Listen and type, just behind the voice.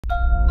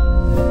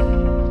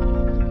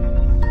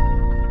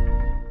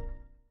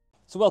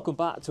So welcome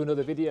back to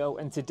another video,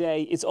 and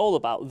today it's all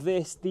about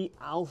this, the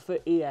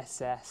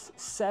AlphaESS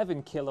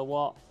 7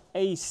 kilowatt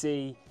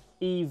AC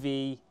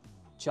EV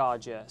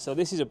charger. So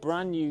this is a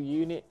brand new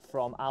unit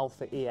from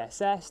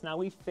AlphaESS. Now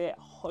we fit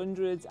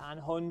hundreds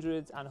and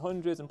hundreds and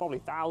hundreds and probably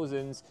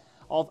thousands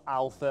of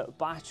Alpha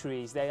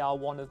batteries. They are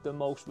one of the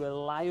most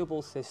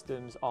reliable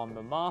systems on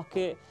the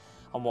market.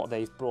 And what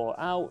they've brought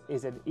out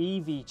is an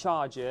EV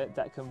charger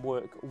that can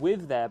work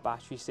with their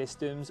battery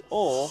systems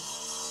or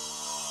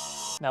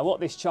now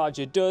what this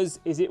charger does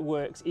is it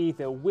works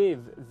either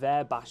with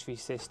their battery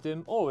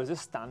system or as a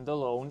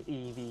standalone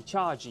EV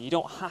charger. You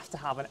don't have to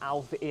have an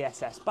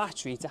AlphaESS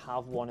battery to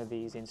have one of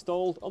these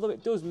installed, although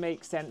it does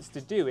make sense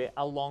to do it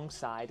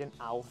alongside an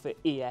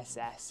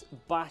AlphaESS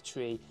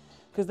battery,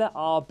 because there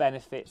are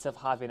benefits of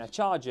having a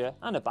charger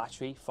and a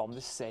battery from the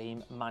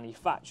same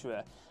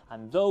manufacturer.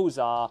 And those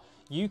are,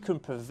 you can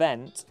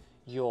prevent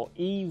your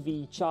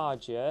EV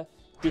charger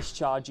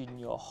discharging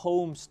your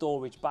home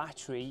storage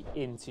battery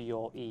into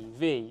your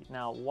EV.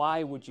 Now,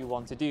 why would you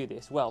want to do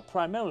this? Well,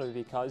 primarily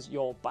because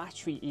your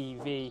battery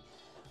EV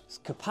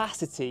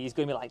capacity is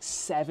going to be like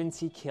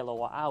 70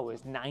 kilowatt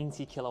hours,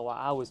 90 kilowatt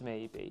hours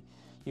maybe.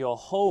 Your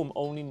home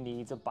only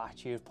needs a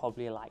battery of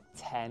probably like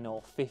 10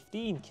 or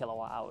 15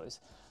 kilowatt hours.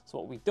 So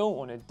what we don't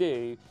want to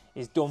do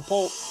is dump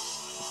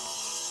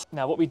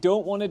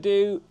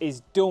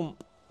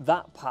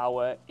that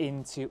power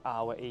into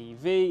our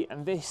EV,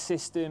 and this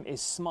system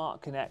is smart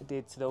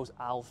connected to those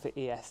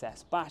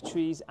AlphaESS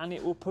batteries, and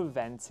it will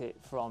prevent it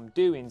from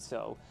doing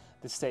so.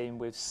 The same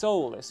with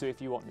solar. So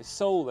if you want the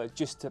solar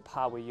just to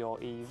power your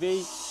EV,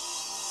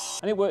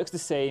 and it works the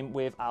same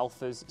with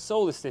Alpha's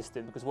solar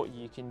system, because what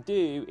you can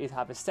do is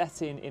have a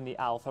setting in the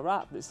Alpha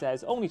app that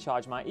says only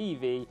charge my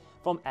EV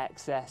from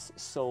excess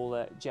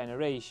solar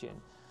generation.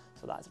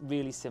 So that's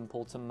really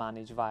simple to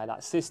manage via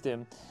that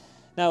system.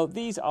 Now,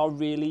 these are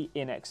really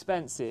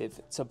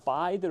inexpensive. To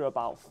buy, they're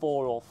about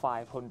 £400 or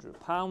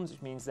 £500,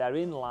 which means they're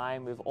in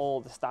line with all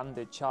the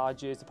standard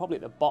chargers. They're probably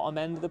at the bottom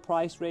end of the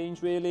price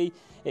range, really.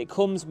 It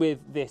comes with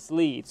this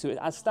lead. So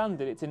as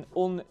standard, it's an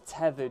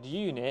untethered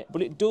unit,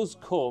 but it does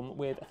come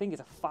with, I think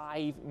it's a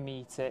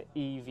 5-meter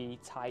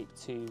EV Type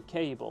 2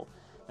 cable.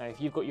 Now,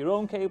 if you've got your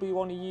own cable you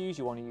want to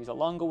use a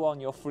longer one,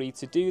 you're free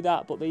to do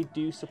that, but they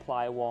do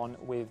supply one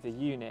with the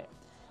unit.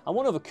 And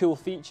one other cool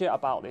feature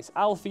about this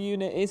Alpha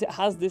unit is it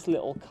has this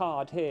little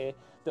card here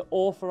that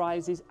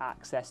authorizes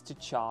access to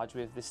charge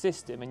with the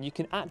system, and you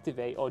can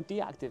activate or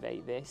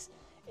deactivate this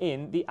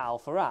in the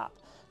Alpha app.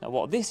 Now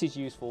what this is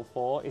useful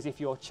for is if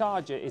your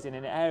charger is in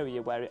an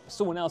area where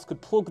someone else could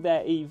plug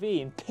their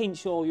EV and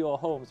pinch all your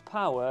home's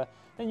power,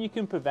 then you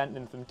can prevent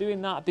them from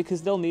doing that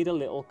because they'll need a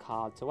little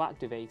card to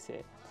activate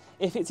it.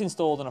 If it's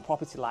installed on a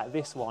property like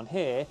this one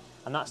here,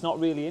 and that's not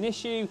really an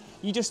issue,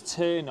 you just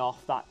turn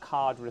off that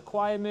card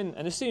requirement,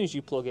 and as soon as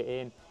you plug it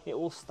in, it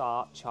will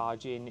start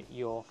charging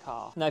your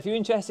car. Now, if you're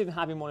interested in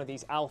having one of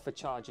these Alpha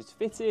chargers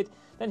fitted,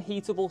 then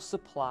Heatable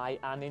supply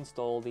and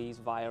install these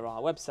via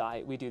our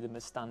website. We do them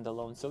as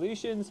standalone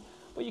solutions,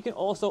 but you can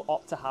also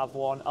opt to have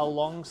one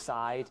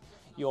alongside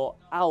your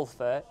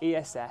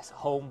AlphaESS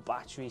home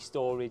battery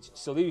storage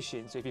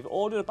solution. So if you've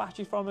ordered a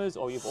battery from us,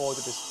 or you've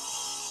ordered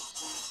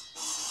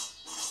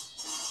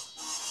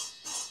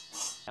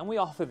and we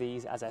offer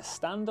these as a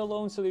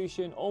standalone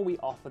solution, or we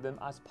offer them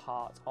as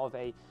part of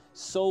a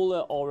solar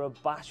or a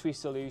battery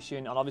solution.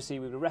 And obviously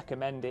we would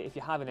recommend it if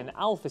you're having an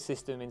Alpha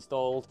system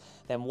installed,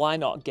 then why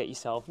not get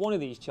yourself one of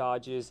these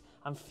chargers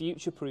and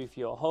future-proof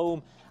your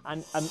home.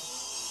 And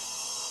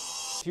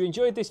if you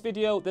enjoyed this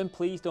video, then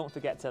please don't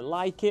forget to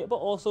like it, but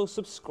also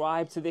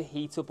subscribe to the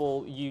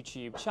Heatable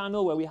YouTube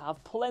channel, where we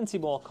have plenty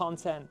more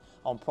content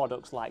on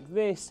products like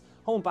this,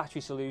 home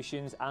battery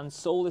solutions and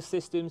solar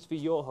systems for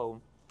your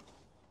home.